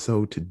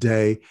episode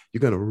today.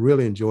 You're going to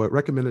really enjoy it.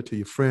 Recommend it to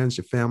your friends,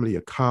 your family,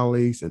 your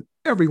colleagues, and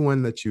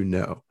everyone that you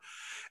know.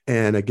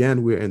 And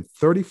again, we're in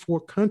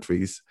 34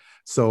 countries.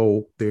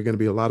 So there are going to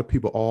be a lot of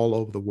people all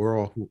over the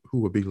world who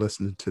will be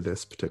listening to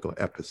this particular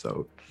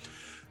episode.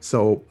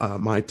 So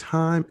my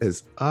time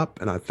is up,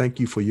 and I thank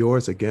you for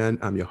yours. Again,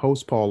 I'm your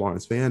host, Paul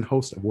Lawrence Vann,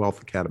 host of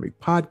Wealth Academy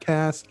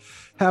Podcast.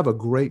 Have a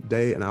great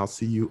day, and I'll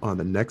see you on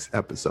the next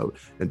episode.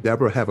 And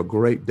Deborah, have a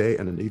great day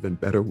and an even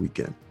better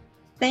weekend.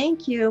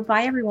 Thank you.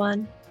 Bye,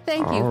 everyone.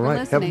 Thank you All for right.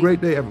 listening. Have a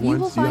great day, everyone.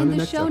 You will See you on find the the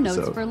next show notes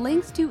episode. for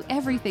links to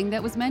everything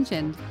that was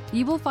mentioned.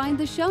 You will find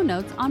the show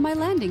notes on my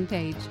landing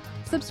page.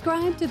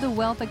 Subscribe to the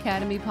Wealth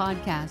Academy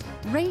podcast.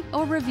 Rate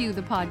or review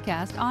the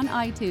podcast on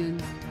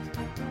iTunes.